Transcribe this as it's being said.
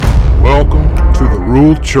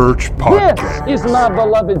Rule Church Podcast. This is my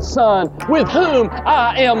beloved Son, with whom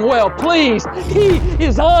I am well pleased. He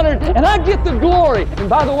is honored, and I get the glory. And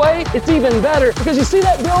by the way, it's even better, because you see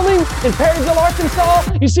that building in Perryville,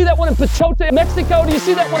 Arkansas? You see that one in Pachote, Mexico? Do you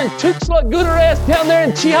see that one in Tuxtla Gutiérrez down there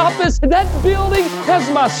in Chiapas? That building has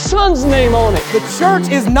my son's name on it. The church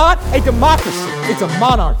is not a democracy. It's a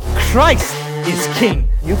monarchy. Christ is king.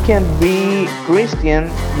 You can be Christian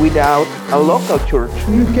without a local church.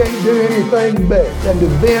 You can't do anything better than to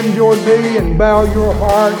bend your knee and bow your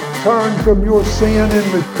heart, turn from your sin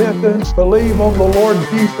in repentance, believe on the Lord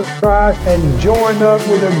Jesus Christ, and join up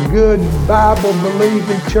with a good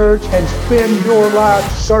Bible-believing church and spend your life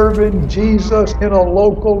serving Jesus in a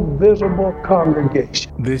local, visible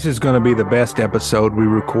congregation. This is going to be the best episode we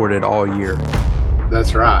recorded all year.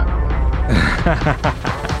 That's right.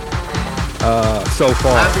 So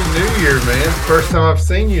far. Happy New Year, man. It's the first time I've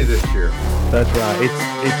seen you this year. That's right.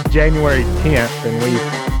 It's January 10th, and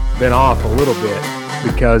we've been off a little bit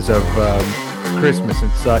because of Christmas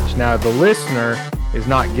and such. Now, the listener is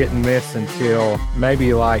not getting this until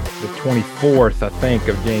maybe like the 24th, I think,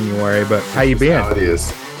 of January. But how you been? That's how it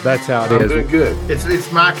is. That's how it I'm is. doing good.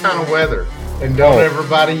 It's my kind of weather. And don't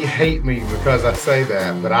everybody hate me because I say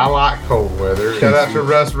that, but I like cold weather. Shout out to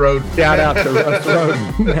Russ Roden. Shout out to Russ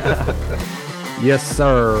Roden. Yes,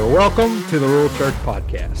 sir. Welcome to the Rule Church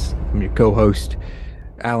Podcast. I'm your co-host,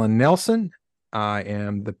 Alan Nelson. I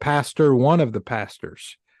am the pastor, one of the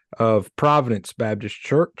pastors of Providence Baptist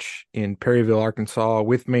Church in Perryville, Arkansas.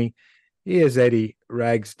 With me is Eddie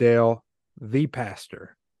Ragsdale, the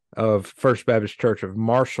pastor of First Baptist Church of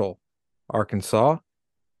Marshall, Arkansas.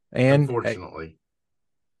 And unfortunately,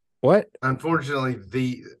 what? Unfortunately,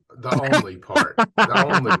 the only part, the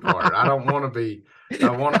only part. I don't want to be.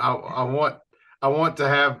 I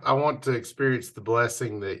want to experience the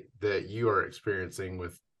blessing that you are experiencing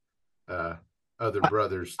with other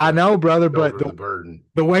brothers. I know, brother, but the burden.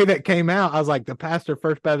 The way that came out, I was like, the pastor of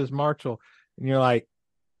First Baptist Marshall, and you're like,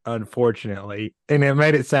 unfortunately, and it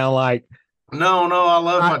made it sound like, no, I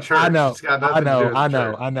love my church. I know, it's got nothing to do with I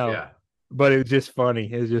know. Yeah. But it was just funny.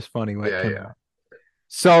 It was just funny when it came out.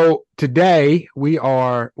 So today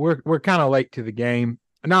we're kind of late to the game.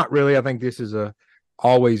 Not really. I think this is a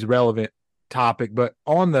always relevant topic, but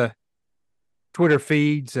on the Twitter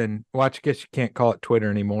feeds and I guess you can't call it Twitter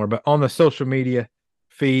anymore, but on the social media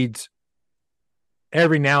feeds,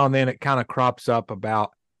 every now and then it kind of crops up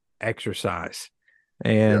about exercise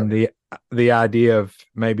and the idea of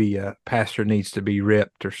maybe a pastor needs to be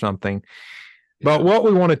ripped or something. But what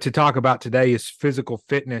we wanted to talk about today is physical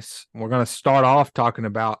fitness. We're going to start off talking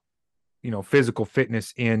about, physical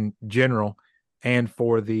fitness in general and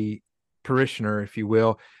for the parishioner, if you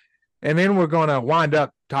will. And then we're going to wind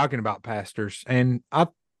up talking about pastors. And I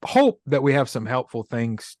hope that we have some helpful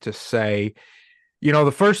things to say.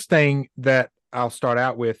 The first thing that I'll start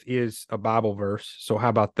out with is a Bible verse. So how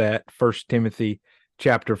about that? 1 Timothy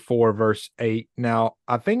chapter 4, verse 8. Now,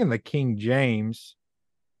 I think in the King James,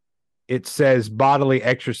 it says bodily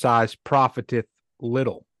exercise profiteth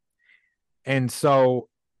little. And so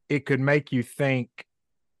it could make you think,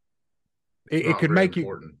 it could make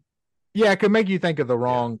important. It could make you think of the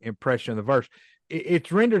wrong impression of the verse.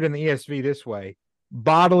 It's rendered in the ESV this way: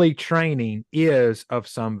 bodily training is of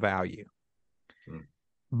some value.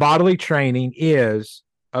 Bodily training is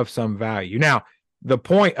of some value. Now, the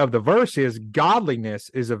point of the verse is godliness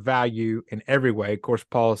is of value in every way. Of course,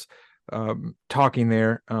 Paul's talking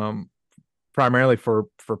there primarily for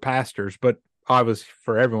pastors, but obviously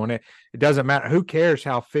for everyone. It doesn't matter. Who cares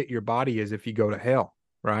how fit your body is if you go to hell,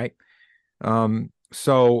 right?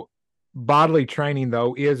 So bodily training,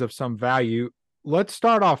 though, is of some value. Let's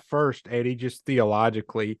start off first, Eddie, just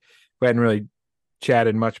theologically. We hadn't really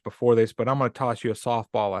chatted much before this, but I'm going to toss you a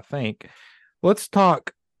softball, I think. Let's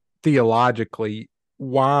talk theologically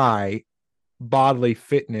why bodily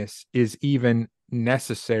fitness is even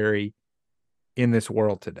necessary in this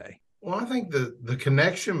world today. Well, I think the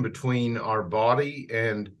connection between our body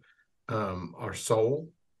and our soul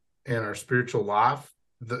and our spiritual life,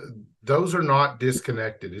 those are not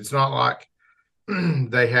disconnected. It's not like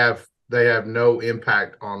they have no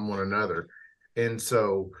impact on one another. And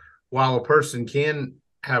so while a person can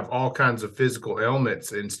have all kinds of physical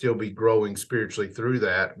ailments and still be growing spiritually through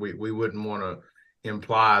that, we wouldn't want to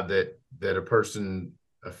imply that a person,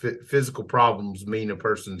 physical problems mean a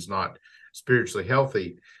person's not spiritually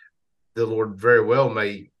healthy. The Lord very well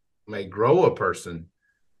may grow a person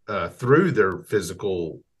through their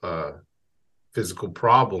physical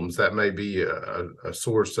problems. That may be a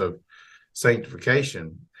source of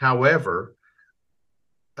sanctification. However,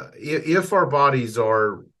 if our bodies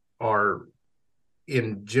are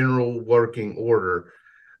in general working order,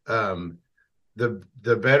 the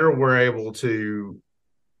better we're able to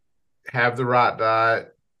have the right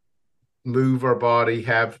diet, move our body,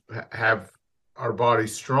 have our body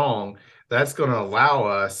strong. That's going to allow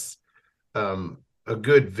us a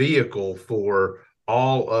good vehicle for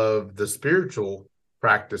all of the spiritual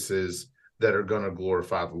practices that are going to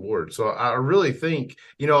glorify the Lord. So I really think,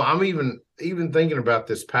 I'm even thinking about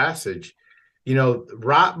this passage,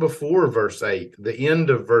 right before verse 8, the end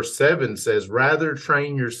of verse 7 says, rather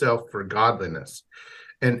train yourself for godliness.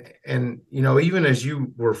 And even as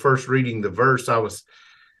you were first reading the verse, I was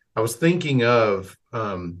thinking of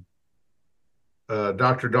Dr.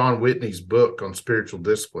 Don Whitney's book on spiritual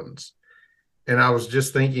disciplines. And I was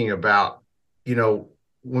just thinking about,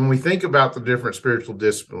 when we think about the different spiritual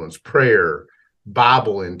disciplines, prayer,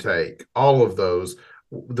 Bible intake, all of those,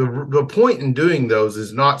 the point in doing those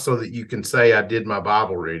is not so that you can say, I did my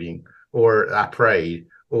Bible reading, or I prayed,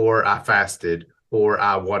 or I fasted, or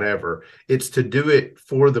I whatever. It's to do it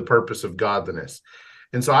for the purpose of godliness.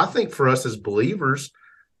 And so I think for us as believers,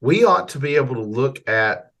 we ought to be able to look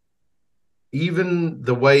at even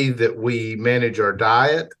the way that we manage our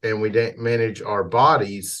diet and we manage our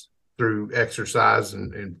bodies through exercise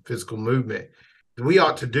and physical movement. We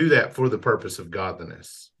ought to do that for the purpose of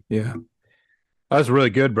godliness. Yeah. That's really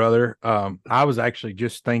good, brother. I was actually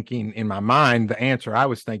just thinking in my mind, the answer I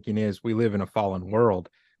was thinking is we live in a fallen world.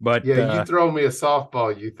 But yeah, you throw me a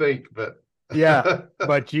softball, you think, but yeah,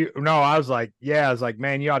 but I was like,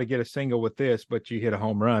 man, you ought to get a single with this, but you hit a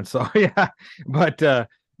home run. So yeah, but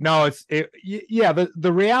no,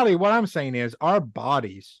 the reality, what I'm saying is our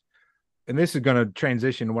bodies, and this is going to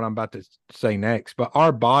transition to what I'm about to say next, but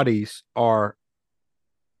our bodies are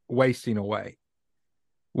wasting away.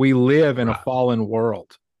 We live in a fallen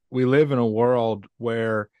world. We live in a world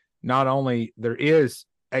where not only there is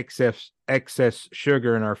excess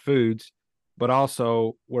sugar in our foods, but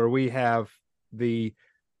also where we have the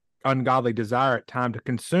ungodly desire at time to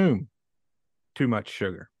consume too much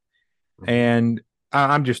sugar. Mm-hmm. And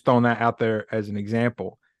I'm just throwing that out there as an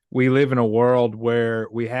example. We live in a world where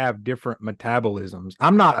we have different metabolisms.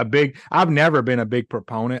 I've never been a big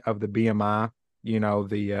proponent of the BMI,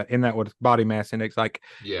 in that with body mass index, but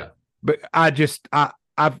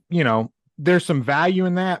I've there's some value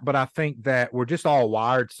in that, but I think that we're just all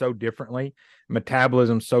wired so differently,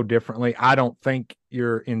 metabolism so differently. I don't think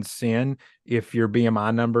you're in sin if your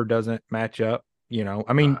BMI number doesn't match up. You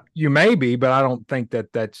may be, but I don't think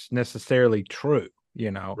that that's necessarily true.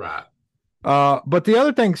 Right. But the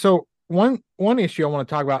other thing, so one issue I want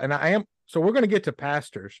to talk about, and we're going to get to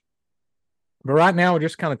pastors, but right now we're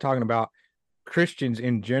just kind of talking about Christians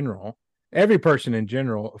in general. Every person in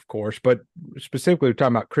general, of course, but specifically we're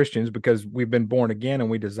talking about Christians because we've been born again and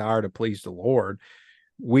we desire to please the Lord.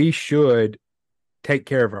 We should take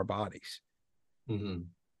care of our bodies. Mm-hmm.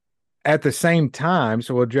 At the same time,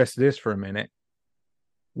 so we'll address this for a minute,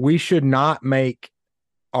 we should not make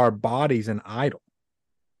our bodies an idol.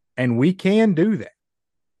 And we can do that.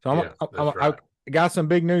 So I got some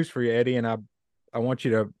big news for you, Eddie, and I want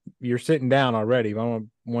you're sitting down already, but I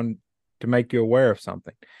want to make you aware of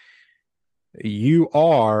something. You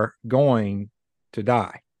are going to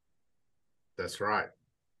die. That's right.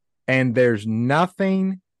 And there's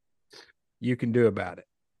nothing you can do about it.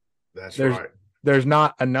 That's right. There's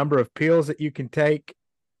not a number of pills that you can take.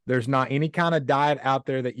 There's not any kind of diet out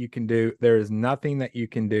there that you can do. There is nothing that you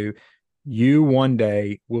can do. You one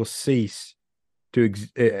day will cease to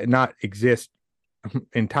not exist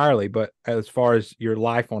entirely, but as far as your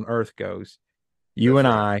life on earth goes,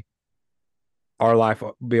 our life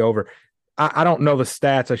will be over. I don't know the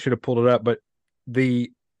stats. I should have pulled it up, but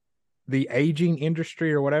the aging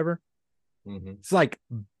industry or whatever, it's like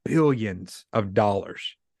billions of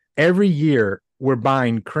dollars. Every year we're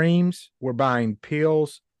buying creams, we're buying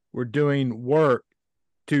pills, we're doing work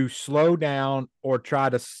to slow down or try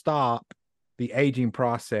to stop the aging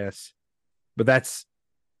process. But that's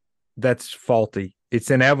faulty. It's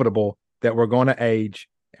inevitable that we're going to age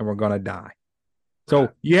and we're going to die. So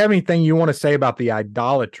you have anything you want to say about the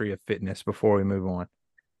idolatry of fitness before we move on?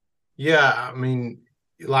 Yeah, I mean,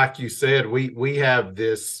 like you said, we have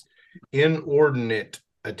this inordinate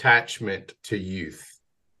attachment to youth.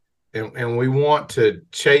 And we want to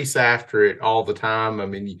chase after it all the time. I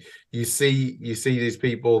mean, you see these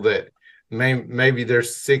people that maybe they're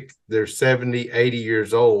 70, 80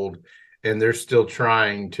 years old, and they're still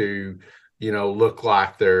trying to, look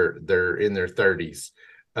like they're in their 30s.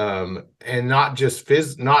 And not just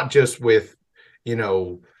with,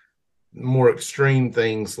 more extreme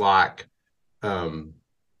things like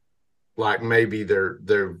maybe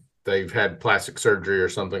they've had plastic surgery or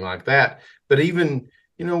something like that, But even,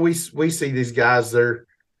 we see these guys, they're,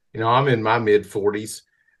 I'm in my mid 40s,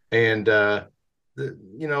 and there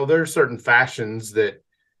are certain fashions that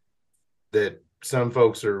some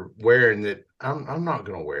folks are wearing that I'm not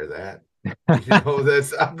going to wear that. I'm not,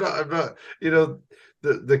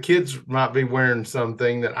 the kids might be wearing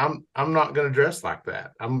something that I'm not going to dress like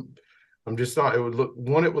that. I'm just not. It would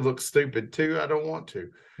look stupid too. I don't want to.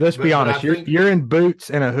 Let's be honest. You're in boots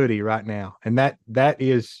and a hoodie right now, and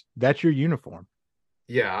that's your uniform.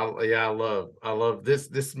 Yeah, I love this.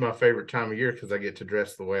 This is my favorite time of year because I get to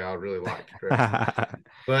dress the way I really like to dress.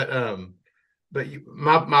 But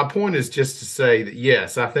my point is just to say that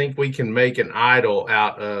yes, I think we can make an idol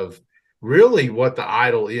out of really what the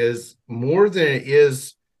idol is more than it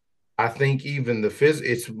is. I think even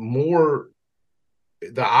it's more.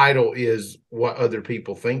 The idol is what other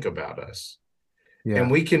people think about us. Yeah. And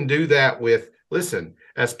we can do that listen,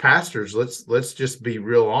 as pastors, let's just be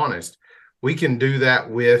real honest. We can do that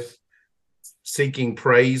with seeking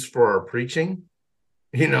praise for our preaching.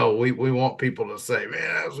 We want people to say,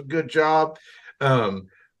 man, that was a good job.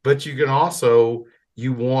 But you can also,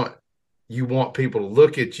 you want people to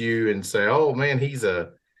look at you and say, oh man, he's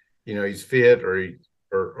he's fit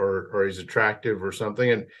or he's attractive or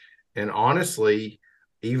something. And honestly,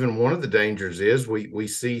 even one of the dangers is we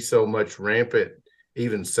see so much rampant,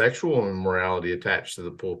 even sexual immorality attached to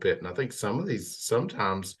the pulpit. And I think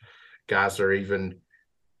sometimes guys are even,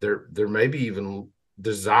 they're maybe even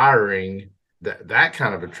desiring that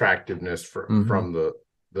kind of attractiveness from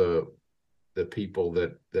the people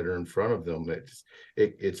that are in front of them.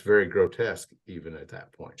 It's very grotesque even at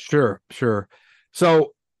that point. Sure.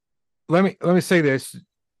 So let me say this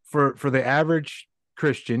for the average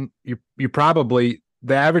Christian, you probably,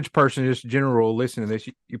 the average person, just general listening to this,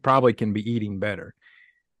 you probably can be eating better,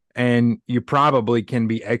 and you probably can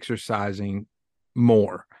be exercising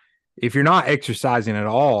more. If you're not exercising at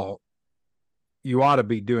all, you ought to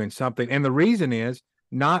be doing something. And the reason is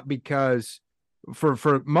not because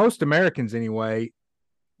for most Americans anyway,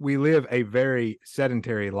 we live a very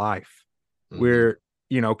sedentary life. We're,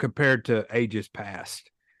 compared to ages past.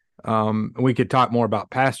 We could talk more about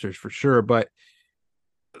pastors for sure, but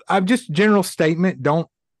I'm just general statement.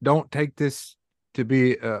 Don't take this to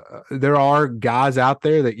be. There are guys out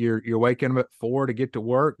there that you're waking up at 4 to get to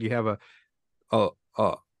work. You have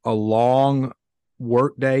a long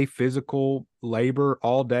work day, physical labor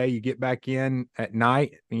all day. You get back in at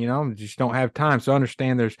night. Just don't have time. So I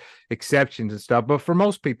understand there's exceptions and stuff, but for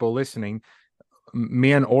most people listening,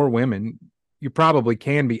 men or women, you probably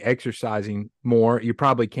can be exercising more. You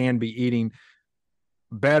probably can be eating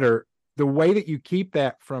better. The way that you keep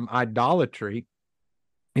that from idolatry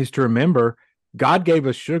is to remember God gave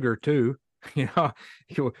us sugar too.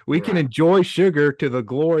 We can enjoy sugar to the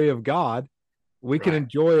glory of God. We can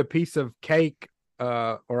enjoy a piece of cake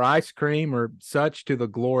or ice cream or such to the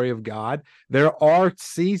glory of God. There are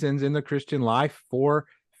seasons in the Christian life for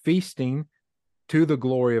feasting to the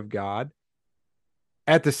glory of God.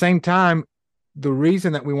 At the same time, the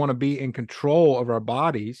reason that we want to be in control of our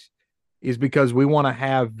bodies is because we want to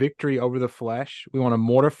have victory over the flesh. We want to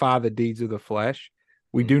mortify the deeds of the flesh.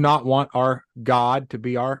 We do not want our God to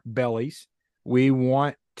be our bellies. We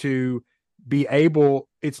want to be able,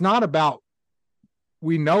 it's not about,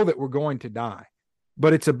 we know that we're going to die,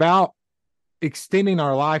 but it's about extending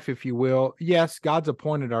our life, if you will. Yes, God's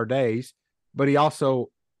appointed our days, but he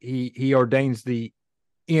also, he ordains the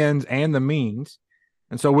ends and the means.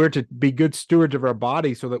 And so we're to be good stewards of our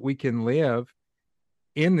body so that we can live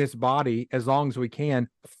in this body as long as we can.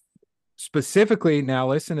 Specifically, now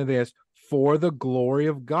listen to this, for the glory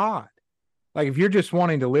of God. Like if you're just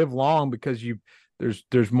wanting to live long because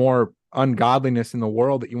there's more ungodliness in the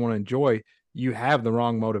world that you want to enjoy, you have the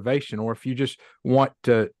wrong motivation. Or if you just want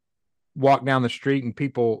to walk down the street and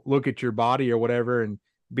people look at your body or whatever and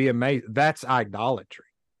be amazed, that's idolatry.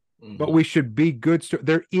 Mm-hmm. But we should be good.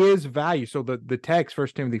 There is value. So the text, 1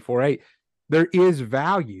 Timothy 4:8, there is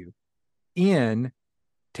value in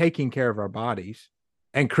taking care of our bodies,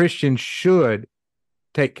 and Christians should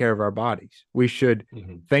take care of our bodies. We should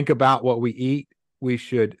think about what we eat. We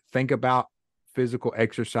should think about physical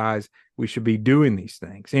exercise. We should be doing these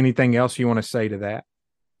things. Anything else you want to say to that?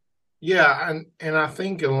 Yeah, and I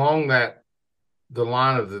think along the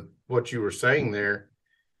line of what you were saying there,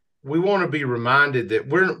 we want to be reminded that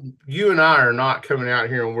you and I are not coming out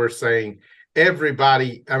here and we're saying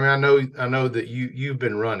everybody. I mean, I know that you've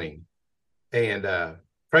been running, and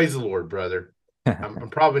praise the Lord, brother. I'm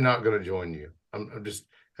probably not going to join you. I'm just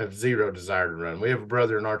have zero desire to run. We have a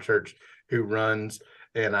brother in our church who runs,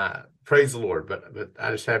 and I praise the Lord, but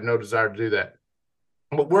I just have no desire to do that.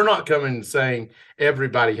 But we're not coming and saying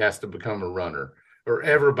everybody has to become a runner, or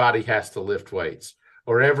everybody has to lift weights,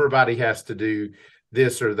 or everybody has to do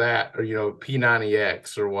this or that, or,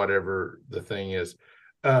 P90X or whatever the thing is.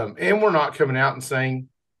 And we're not coming out and saying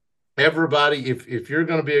everybody, if you're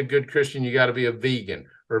going to be a good Christian, you got to be a vegan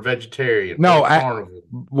or a vegetarian, No, or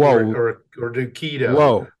carnivore, or do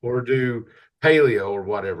keto, or do paleo or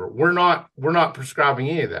whatever. We're not prescribing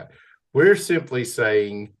any of that. We're simply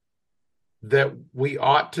saying that we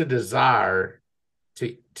ought to desire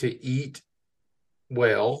to eat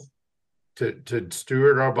well, to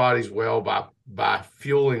steward our bodies well by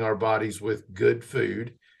fueling our bodies with good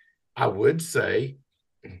food. I would say,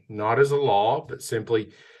 not as a law, but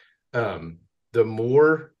simply the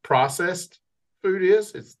more processed food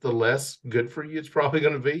is, it's the less good for you it's probably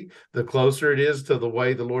going to be. The closer it is to the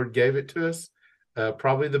way the Lord gave it to us,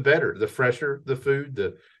 probably the better. The fresher the food,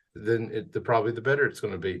 probably the better it's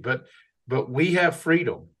going to be. But we have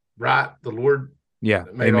freedom, right? The Lord made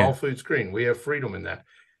Amen. All foods green. We have freedom in that.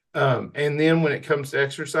 And then when it comes to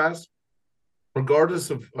exercise, regardless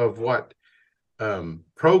of what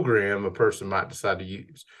program a person might decide to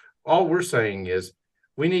use, all we're saying is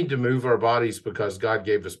we need to move our bodies because God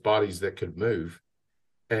gave us bodies that could move,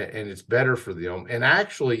 and it's better for them. And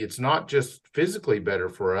actually, it's not just physically better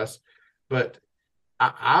for us, but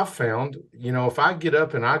I've found, if I get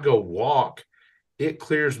up and I go walk, it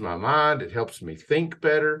clears my mind. It helps me think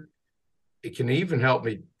better. It can even help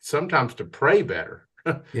me sometimes to pray better.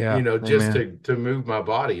 Yeah, just to move my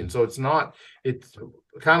body. And so it's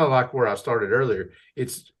kind of like where I started earlier.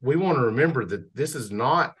 We want to remember that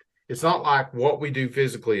it's not like what we do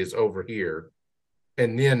physically is over here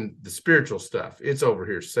and then the spiritual stuff, it's over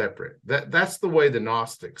here separate. That's the way the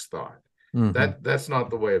Gnostics thought. Mm-hmm. That's not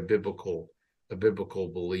the way a biblical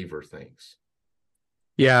believer thinks.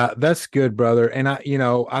 Yeah, that's good, brother. And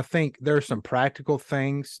I think there's some practical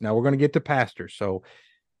things. Now we're going to get to pastors, so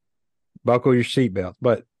buckle your seatbelt.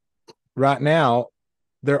 But right now,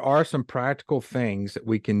 there are some practical things that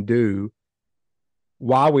we can do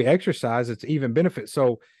while we exercise. It's even benefit.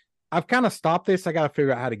 So I've kind of stopped this. I got to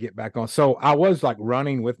figure out how to get back on. So I was like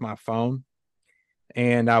running with my phone,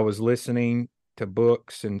 and I was listening to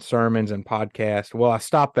books and sermons and podcasts. Well, I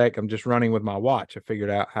stopped that. I'm just running with my watch. I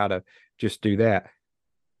figured out how to just do that.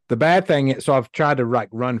 The bad thing is, so I've tried to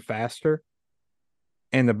run faster.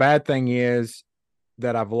 And the bad thing is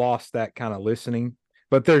that I've lost that kind of listening.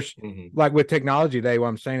 But there's like with technology today, what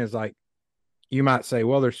I'm saying is like, you might say,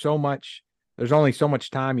 well, there's only so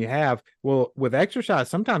much time you have. Well, with exercise,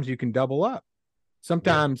 sometimes you can double up.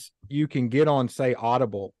 Sometimes you can get on, say,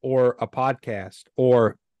 Audible or a podcast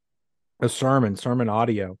or a sermon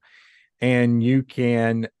audio, and you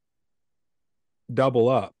can double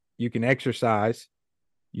up. You can exercise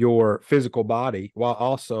your physical body while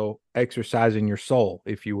also exercising your soul,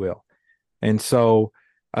 if you will. And so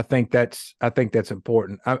I think that's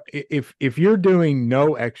important. If you're doing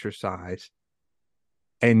no exercise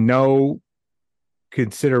and no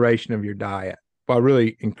consideration of your diet, well, I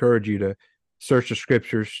really encourage you to search the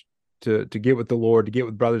scriptures, to get with the Lord, to get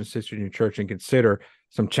with brothers and sisters in your church and consider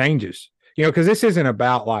some changes. Because this isn't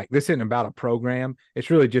about a program. It's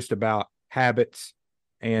really just about habits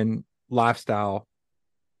and lifestyle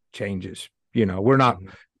changes. We're not,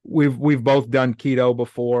 we've both done keto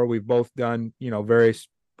before. We've both done, various,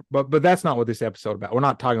 but that's not what this episode about. We're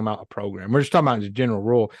not talking about a program. We're just talking about as a general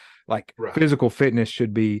rule, like physical fitness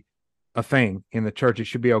should be a thing in the church. It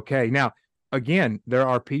should be okay. Now, again, there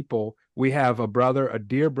are people, we have a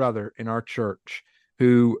dear brother in our church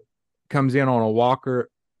who comes in on a walker,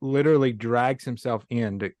 literally drags himself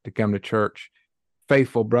in to come to church.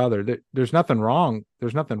 Faithful brother. There's nothing wrong.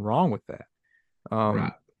 There's nothing wrong with that.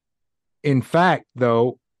 In fact,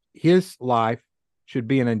 though, his life should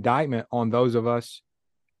be an indictment on those of us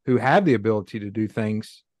who have the ability to do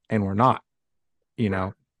things and we're not,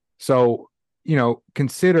 So,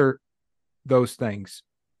 consider those things.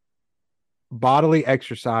 Bodily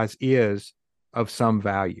exercise is of some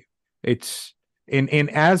value. It's in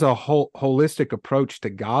as a holistic approach to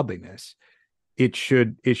godliness, it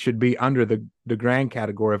should be under the grand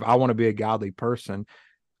category of I want to be a godly person.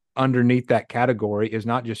 Underneath that category is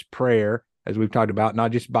not just prayer, as we've talked about,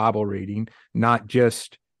 not just Bible reading, not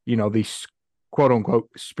just, these quote unquote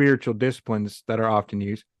spiritual disciplines that are often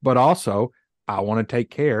used, but also I want to take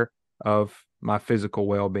care of my physical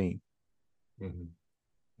well-being. Mm-hmm.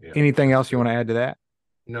 Yeah. Anything else you want to add to that?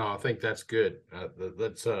 No, I think that's good.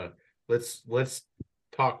 Let's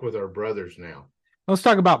talk with our brothers now. Let's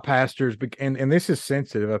talk about pastors, and this is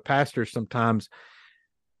sensitive. Pastors sometimes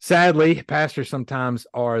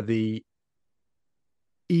are the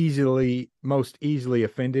most easily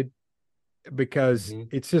offended because Mhm.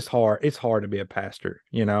 it's just hard. It's hard to be a pastor,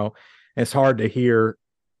 you know. It's hard to hear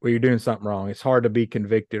well, you're doing something wrong. It's hard to be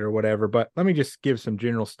convicted or whatever. But let me just give some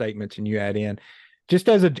general statements and you add in. Just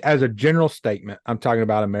as a general statement, I'm talking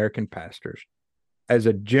about American pastors. As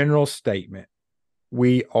a general statement,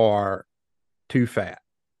 we are too fat.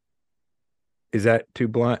 Is that too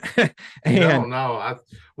blunt? No, and no. I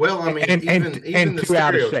mean, and even the too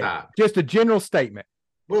out of shape. stereotype. Just a general statement.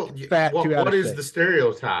 Well, Fat, too out what of is shape. the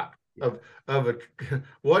stereotype of a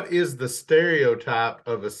what is the stereotype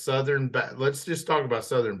of a let's just talk about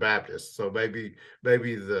Southern Baptists. So maybe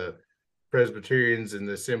the Presbyterians and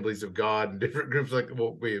the Assemblies of God and different groups like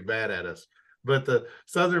won't be bad at us. But the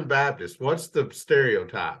Southern Baptist, what's the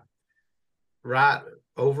stereotype? Right,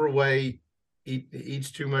 overweight,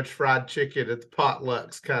 eats too much fried chicken at the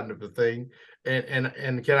potlucks, kind of a thing.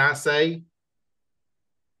 And can I say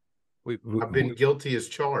I've been guilty as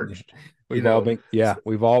charged. We've all been,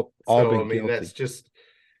 we've all been I mean, guilty. that's just,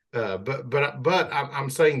 but I'm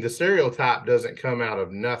saying the stereotype doesn't come out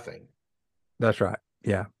of nothing. That's right.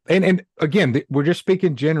 Yeah. And again, we're just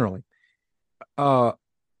speaking generally.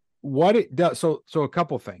 What it does. So a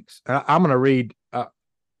couple of things. I'm going to read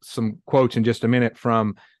some quotes in just a minute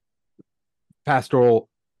from Pastoral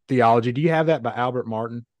Theology. Do you have that by Albert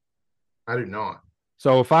Martin? I do not.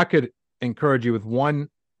 So if I could encourage you with one,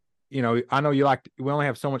 you know, I know we only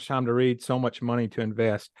have so much time to read, so much money to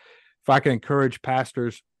invest. If I could encourage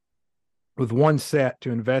pastors with one set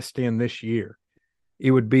to invest in this year,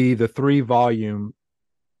 it would be the 3-volume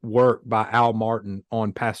work by Al Martin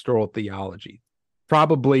on pastoral theology.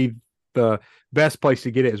 Probably the best place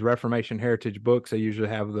to get it is Reformation Heritage Books. They usually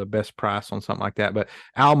have the best price on something like that. But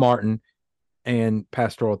Al Martin and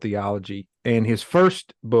pastoral theology. And his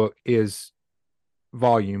first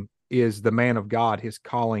volume is The Man of God, His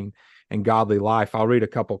Calling and Godly Life. I'll read a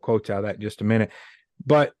couple of quotes out of that in just a minute.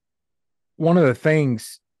 But one of the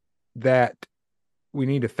things that we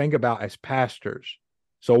need to think about as pastors.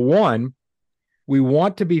 So one, we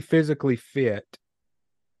want to be physically fit.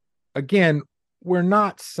 Again, we're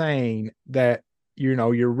not saying that, you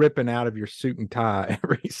know, you're ripping out of your suit and tie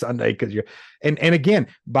every Sunday because and again,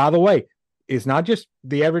 by the way, it's not just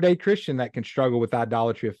the everyday Christian that can struggle with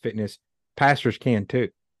idolatry of fitness. Pastors can too.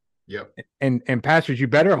 Yep. And pastors, you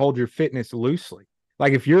better hold your fitness loosely.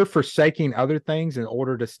 Like if you're forsaking other things in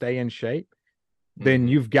order to stay in shape, then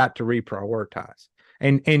you've got to reprioritize.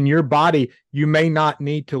 And in your body, you may not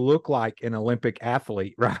need to look like an Olympic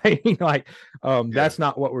athlete, right? That's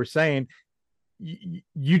not what we're saying.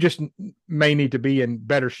 You just may need to be in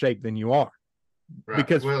better shape than you are. Right.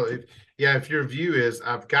 Because if your view is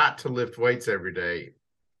I've got to lift weights every day,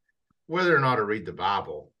 whether or not I read the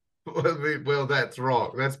Bible, well, that's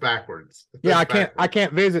wrong. That's backwards. I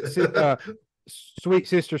can't visit sweet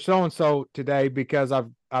sister so and so today because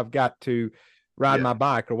I've got to ride my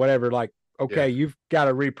bike or whatever. Like, okay, you've got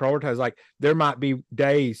to reprioritize. Like, there might be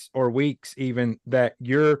days or weeks even that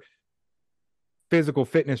your physical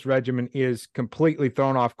fitness regimen is completely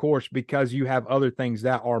thrown off course because you have other things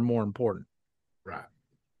that are more important. Right.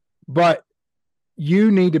 But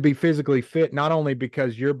you need to be physically fit, not only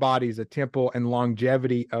because your body is a temple and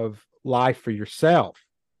longevity of life for yourself,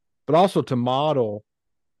 but also to model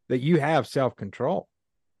that you have self-control,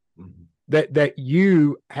 that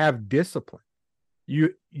you have discipline.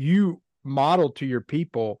 You model to your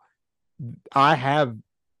people, I have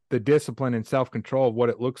the discipline and self-control of what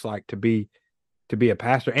it looks like to be a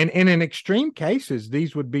pastor. And in extreme cases,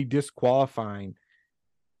 these would be disqualifying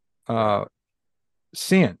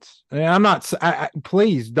sins. And I'm not,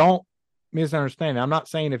 please don't misunderstand. I'm not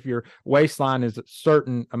saying if your waistline is a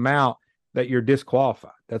certain amount that you're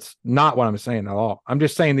disqualified. That's not what I'm saying at all. I'm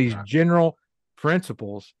just saying these general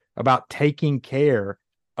principles about taking care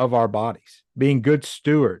of our bodies, being good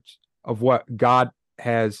stewards of what God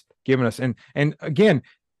has given us. And again,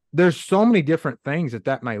 there's so many different things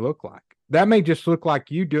that may look like. That may just look like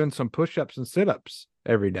you doing some push-ups and sit-ups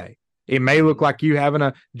every day. It may look like you having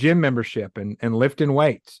a gym membership and lifting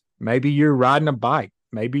weights. Maybe you're riding a bike.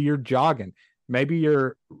 Maybe you're jogging. Maybe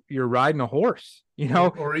you're riding a horse,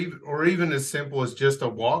 or even as simple as just a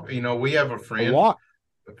walk. We have a friend, a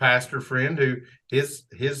pastor friend, who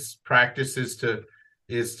his practice is to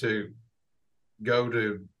go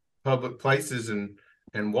to public places and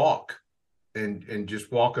walk and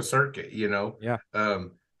just walk a circuit, Yeah.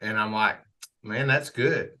 And I'm like, man, that's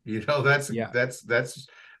good.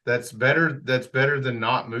 That's better. That's better than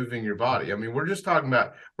not moving your body. I mean, we're talking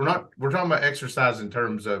about exercise in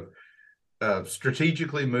terms of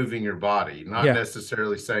strategically moving your body, not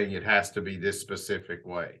necessarily saying it has to be this specific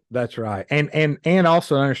way. That's right. And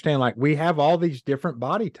also understand, like, we have all these different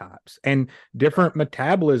body types and different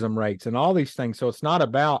metabolism rates and all these things. So it's not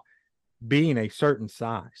about being a certain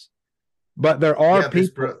size, but there are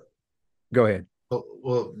people. Go ahead.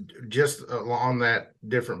 Well, just on that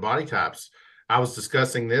different body types, I was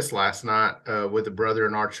discussing this last night with a brother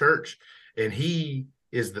in our church, and he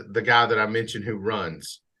is the guy that I mentioned who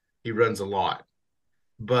runs. He runs a lot.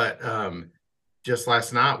 But just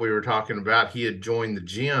last night we were talking about he had joined the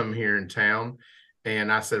gym here in town.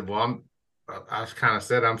 And I said, well, I kind of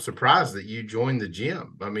said, I'm surprised that you joined the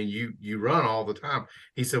gym. I mean, you run all the time.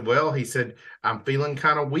 He said, I'm feeling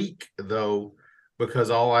kind of weak, though,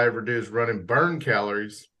 because all I ever do is run and burn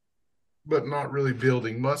calories, but not really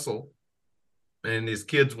building muscle. And his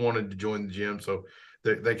kids wanted to join the gym, so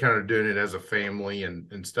they kind of doing it as a family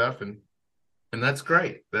and stuff. And that's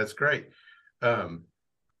great. That's great. And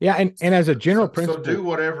as a general principle, so do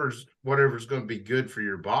whatever's going to be good for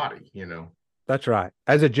your body, you know. That's right.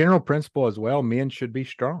 As a general principle as well, men should be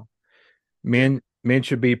strong. Men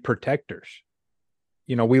should be protectors.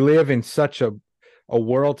 You know, we live in such a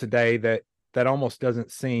world today that almost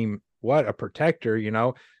doesn't seem what a protector, you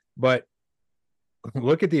know, but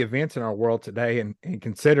look at the events in our world today and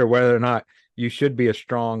consider whether or not you should be a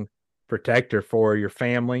strong protector for your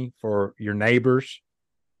family, for your neighbors.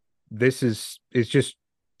 This is just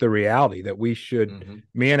the reality that we should,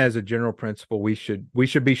 men as a general principle, we should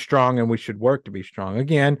be strong, and we should work to be strong.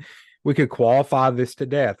 Again, we could qualify this to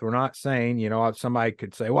death. We're not saying, you know, somebody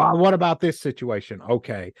could say, well, what about this situation?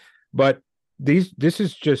 Okay. But it's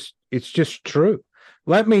just true.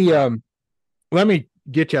 Let me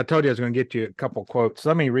get you, I told you I was going to get you a couple quotes.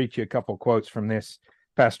 Let me read you a couple quotes from this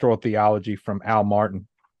Pastoral Theology from Al Martin.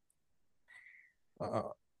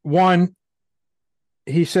 One,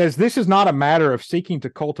 he says, this is not a matter of seeking to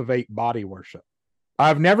cultivate body worship.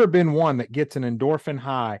 I've never been one that gets an endorphin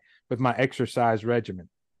high with my exercise regimen.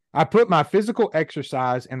 I put my physical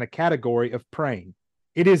exercise in the category of praying.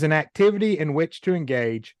 It is an activity in which to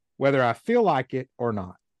engage, whether I feel like it or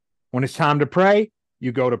not. When it's time to pray,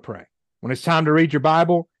 you go to pray. When it's time to read your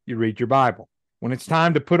Bible, you read your Bible. When it's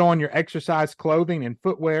time to put on your exercise clothing and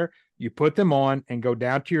footwear, you put them on and go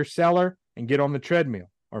down to your cellar and get on the treadmill,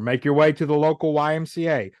 or make your way to the local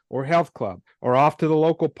YMCA or health club, or off to the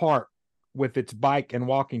local park with its bike and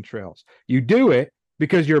walking trails. You do it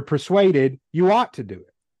because you're persuaded you ought to do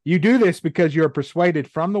it. You do this because you're persuaded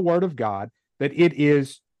from the Word of God that it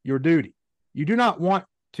is your duty. You do not want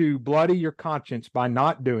to bloody your conscience by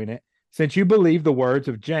not doing it, since you believe the words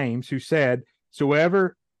of James, who said, so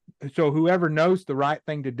whoever knows the right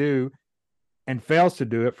thing to do and fails to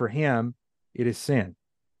do it, for him it is sin.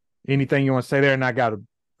 Anything you want to say there? And I got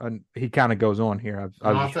he kind of goes on here.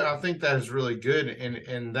 I think that is really good,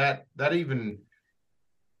 and that even,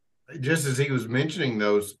 just as he was mentioning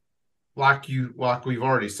those, like we've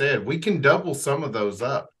already said, we can double some of those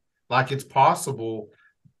up. Like it's possible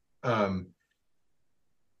to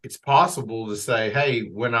say, hey,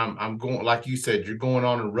 when I'm going, like you said, you're going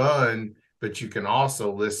on a run, but you can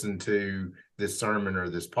also listen to this sermon or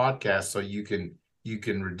this podcast, so you can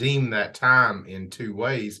redeem that time in two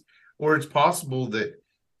ways. Or it's possible that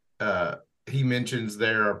he mentions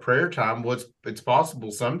there a prayer time. It's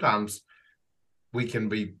possible sometimes we can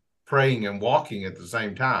be praying and walking at the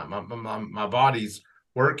same time. My body's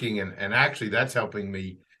working, and actually that's helping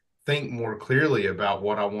me think more clearly about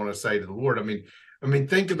what I want to say to the Lord. I mean,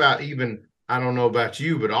 think about, even, I don't know about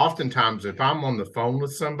you, but oftentimes if I'm on the phone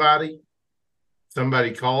with somebody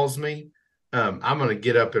calls me, I'm going to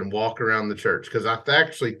get up and walk around the church, because I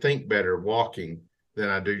actually think better walking than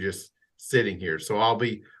I do just sitting here. So I'll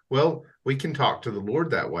be, well, we can talk to the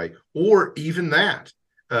Lord that way. Or even that,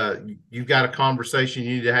 you've got a conversation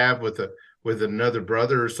you need to have with another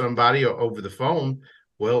brother or somebody over the phone.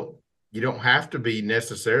 Well, you don't have to be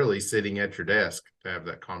necessarily sitting at your desk to have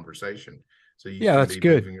that conversation. So you can be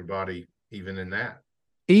moving your body even in that.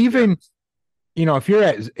 Even, you know,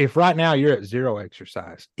 if right now you're at zero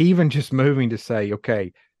exercise, even just moving to say,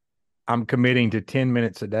 okay, I'm committing to 10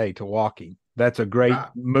 minutes a day to walking. That's a great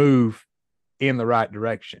move in the right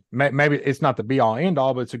direction. Maybe it's not the be all end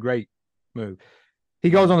all, but it's a great move.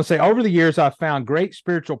 He goes on to say, over the years, I've found great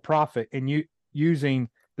spiritual profit in using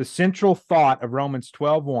the central thought of Romans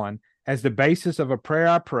 12:1 as the basis of a prayer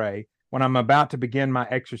I pray when I'm about to begin my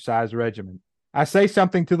exercise regimen. I say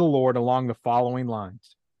something to the Lord along the following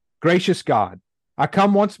lines. Gracious God, I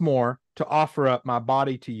come once more to offer up my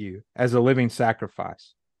body to you as a living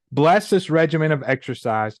sacrifice. Bless this regimen of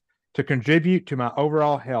exercise to contribute to my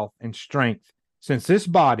overall health and strength, since this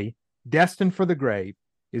body, destined for the grave,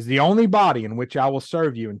 is the only body in which I will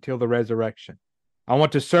serve you until the resurrection. I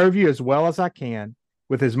want to serve you as well as I can,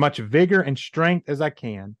 with as much vigor and strength as I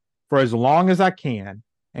can, for as long as I can.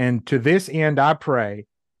 And to this end, I pray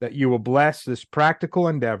that you will bless this practical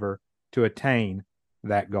endeavor to attain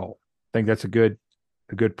that goal. I think that's a good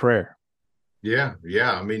prayer. Yeah.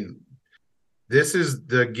 I mean, this is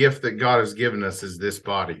the gift that God has given us, is this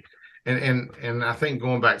body. And I think,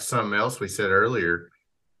 going back to something else we said earlier,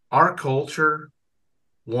 our culture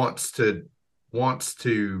wants to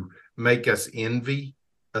make us envy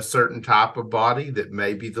a certain type of body that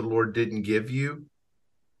maybe the Lord didn't give you.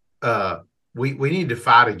 We need to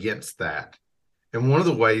fight against that. And one of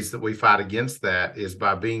the ways that we fight against that is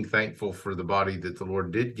by being thankful for the body that the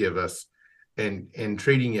Lord did give us, and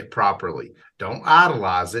treating it properly. Don't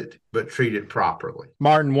idolize it, but treat it properly.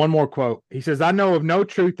 Martin, one more quote. He says, I know of no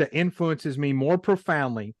truth that influences me more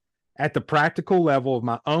profoundly at the practical level of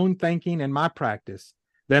my own thinking and my practice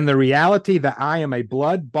than the reality that I am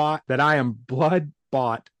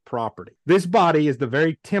blood-bought property. This body is the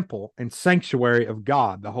very temple and sanctuary of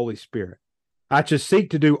God, the Holy Spirit. I should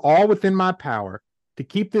seek to do all within my power to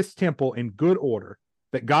keep this temple in good order,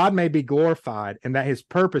 that God may be glorified and that his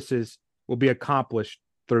purposes will be accomplished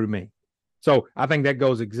through me. So I think that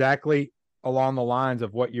goes exactly along the lines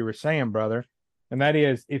of what you were saying, brother. And that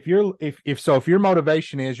is, if your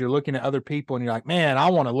motivation is you're looking at other people and you're like, man, I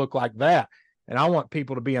want to look like that, and I want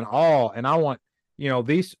people to be in awe, and I want,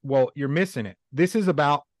 you're missing it. This is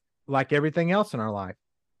about, like everything else in our life,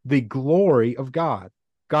 the glory of God.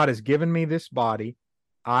 God has given me this body.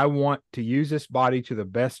 I want to use this body to the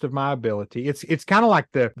best of my ability. It's kind of like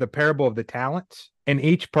the parable of the talents. And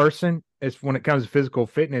each person, when it comes to physical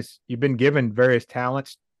fitness, you've been given various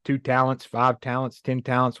talents, 2 talents, 5 talents, 10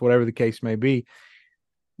 talents, whatever the case may be.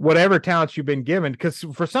 Whatever talents you've been given, because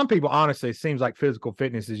for some people, honestly, it seems like physical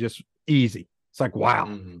fitness is just easy. It's like, wow,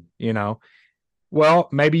 Well,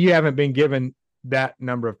 maybe you haven't been given that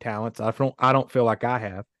number of talents. I don't feel like I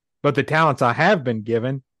have. But the talents I have been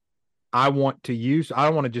given, I want to use. I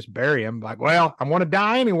don't want to just bury them. Like, well, I want to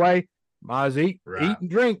die anyway. Might as eat and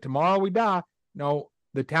drink. Tomorrow we die. No,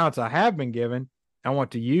 the talents I have been given, I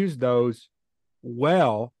want to use those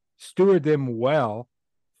well, steward them well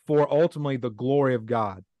for ultimately the glory of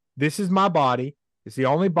God. This is my body. It's the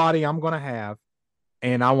only body I'm going to have.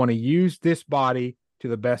 And I want to use this body to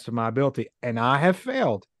the best of my ability. And I have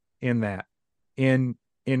failed in that in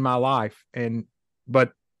my life.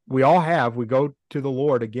 But we all have. We go to the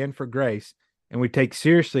Lord again for grace, and we take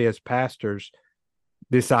seriously as pastors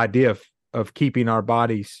this idea of keeping our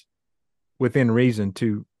bodies within reason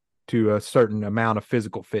to a certain amount of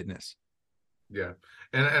physical fitness. Yeah.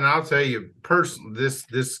 And I'll tell you,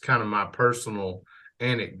 this kind of my personal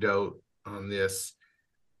anecdote on this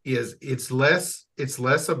is it's less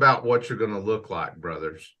about what you're going to look like,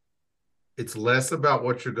 brothers. It's less about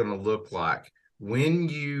what you're going to look like. When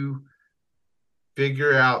you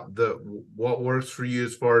figure out what works for you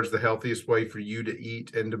as far as the healthiest way for you to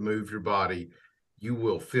eat and to move your body, you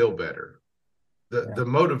will feel better. The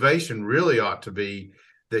motivation really ought to be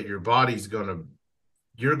that your body's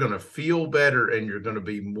you're going to feel better, and you're going to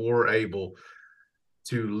be more able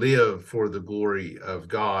to live for the glory of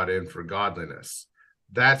God and for godliness.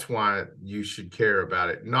 That's why you should care about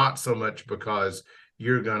it. Not so much because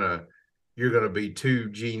you're going to be 2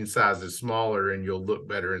 gene sizes smaller and you'll look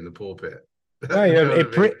better in the pulpit.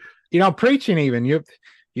 Preaching, even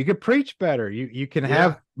you could preach better. You can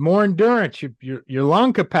have more endurance. Your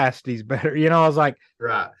lung capacity is better. I was like,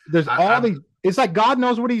 right. There's these. It's like God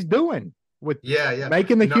knows what he's doing with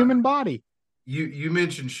making the human body. You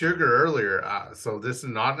mentioned sugar earlier. So this is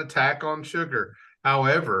not an attack on sugar.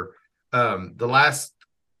 However, the last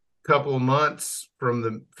couple of months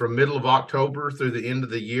from middle of October through the end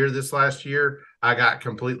of the year, this last year, I got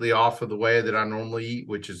completely off of the way that I normally eat,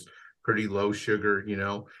 which is pretty low sugar,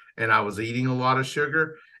 and I was eating a lot of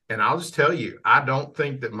sugar. And I'll just tell you, I don't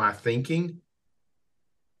think that my thinking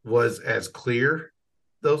was as clear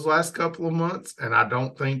those last couple of months. And I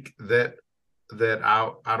don't think that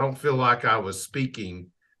I don't feel like I was speaking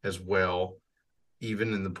as well,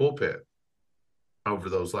 even in the pulpit, over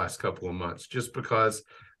those last couple of months, just because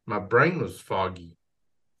my brain was foggier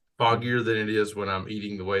than it is when I'm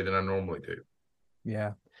eating the way that I normally do.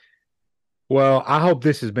 Yeah. Well, I hope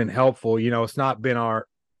this has been helpful. It's not been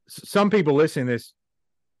some people listening to this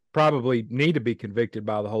probably need to be convicted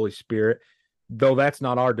by the Holy Spirit, though that's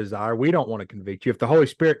not our desire. We don't want to convict you. If the Holy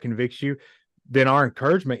Spirit convicts you, then our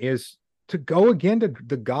encouragement is to go again to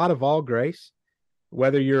the God of all grace,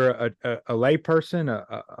 whether you're a lay person,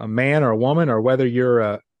 a man or a woman, or whether you're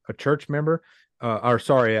a church member,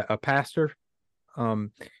 a pastor,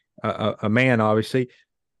 a man, obviously.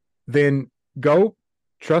 then go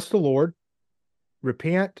trust the Lord,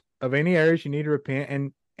 repent of any areas you need to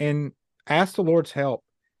repent, and ask the Lord's help.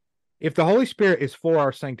 If the Holy Spirit is for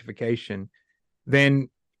our sanctification, then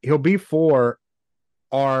he'll be for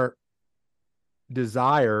our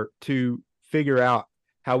desire to figure out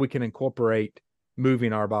how we can incorporate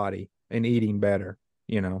moving our body and eating better,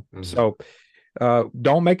 So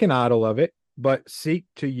don't make an idol of it, but seek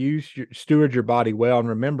to steward your body well, and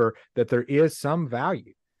remember that there is some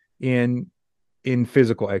value in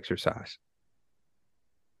physical exercise.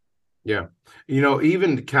 Yeah.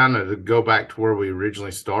 Even kind of to go back to where we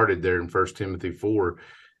originally started there in 1 Timothy 4,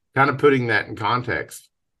 kind of putting that in context.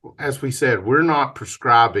 As we said, we're not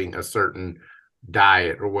prescribing a certain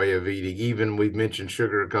diet or way of eating. Even we've mentioned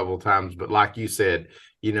sugar a couple of times, but like you said,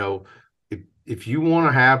 if you want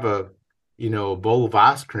to have a bowl of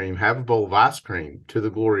ice cream, have a bowl of ice cream to the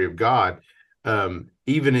glory of God.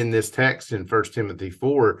 Even in this text in 1 Timothy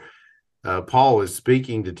 4, Paul is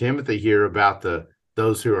speaking to Timothy here about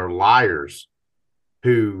those who are liars,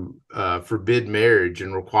 who forbid marriage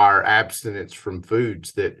and require abstinence from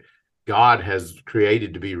foods that God has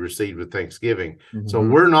created to be received with thanksgiving. Mm-hmm. So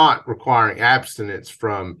we're not requiring abstinence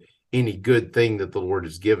from any good thing that the Lord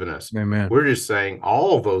has given us. Amen. We're just saying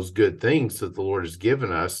all of those good things that the Lord has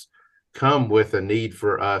given us come with a need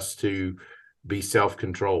for us to be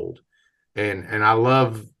self-controlled. And I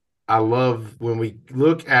love when we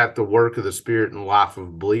look at the work of the Spirit in the life of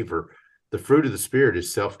a believer, the fruit of the Spirit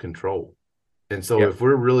is self-control. And so if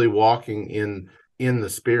we're really walking in the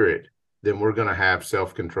Spirit, then we're going to have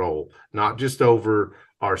self-control, not just over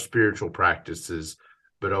our spiritual practices,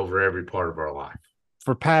 but over every part of our life.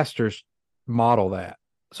 For pastors, model that.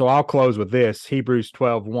 So I'll close with this, Hebrews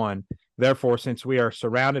 12:1. Therefore, since we are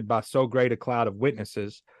surrounded by so great a cloud of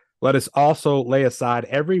witnesses, let us also lay aside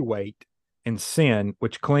every weight and sin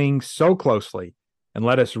which clings so closely, and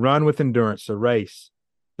let us run with endurance the race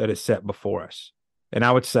that is set before us. And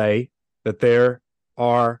I would say that there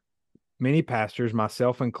are many pastors,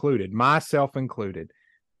 myself included,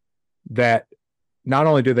 that not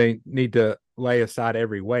only do they need to lay aside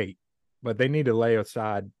every weight, but they need to lay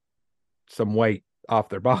aside some weight off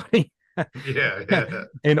their body. Yeah.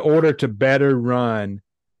 In order to better run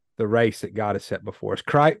the race that God has set before us.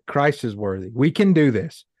 Christ is worthy. We can do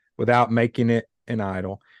this without making it an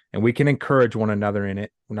idol, and we can encourage one another in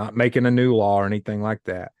it. We're not making a new law or anything like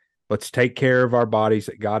that. Let's take care of our bodies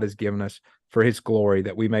that God has given us for his glory,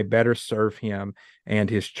 that we may better serve him and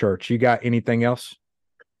his church. You got anything else?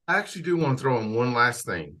 I actually do want to throw in one last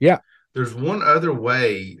thing. Yeah. There's one other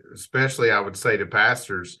way, especially I would say to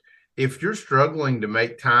pastors, if you're struggling to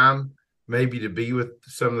make time, maybe to be with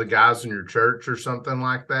some of the guys in your church or something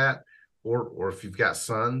like that, or if you've got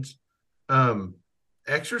sons,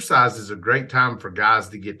 exercise is a great time for guys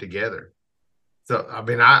to get together. So, I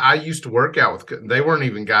mean, I used to work out with, they weren't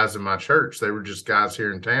even guys in my church. They were just guys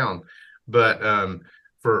here in town. But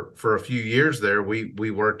for a few years there,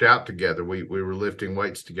 we worked out together. We were lifting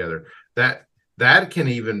weights together. That can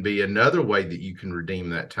even be another way that you can redeem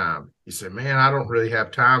that time. You say, man, I don't really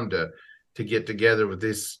have time to get together with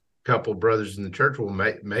this couple brothers in the church. Well,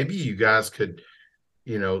 maybe you guys could,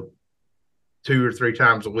 2 or 3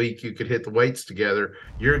 times a week, you could hit the weights together.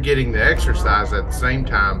 You're getting the exercise at the same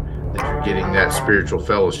time that you're getting that spiritual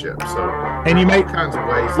fellowship. So, and you make all kinds of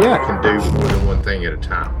ways that you can do more than one thing at a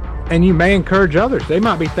time. And you may encourage others. They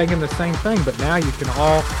might be thinking the same thing, but now you can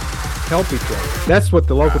all help each other. That's what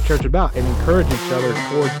the local church is about, and encourage each other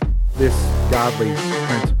towards this godly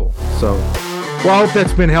principle. So, well, I hope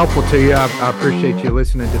that's been helpful to you. I appreciate you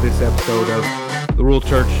listening to this episode of the Rural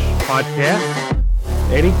Church Podcast.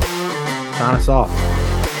 Eddie, sign us off.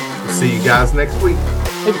 We'll see you guys next week.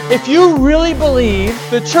 If you really believe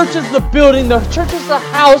the church is the building, the church is the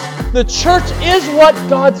house, the church is what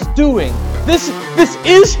God's doing. This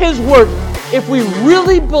is his work. If we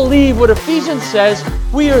really believe what Ephesians says,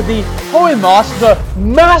 we are the poimos, the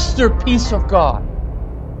masterpiece of God.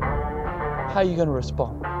 How are you going to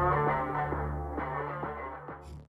respond?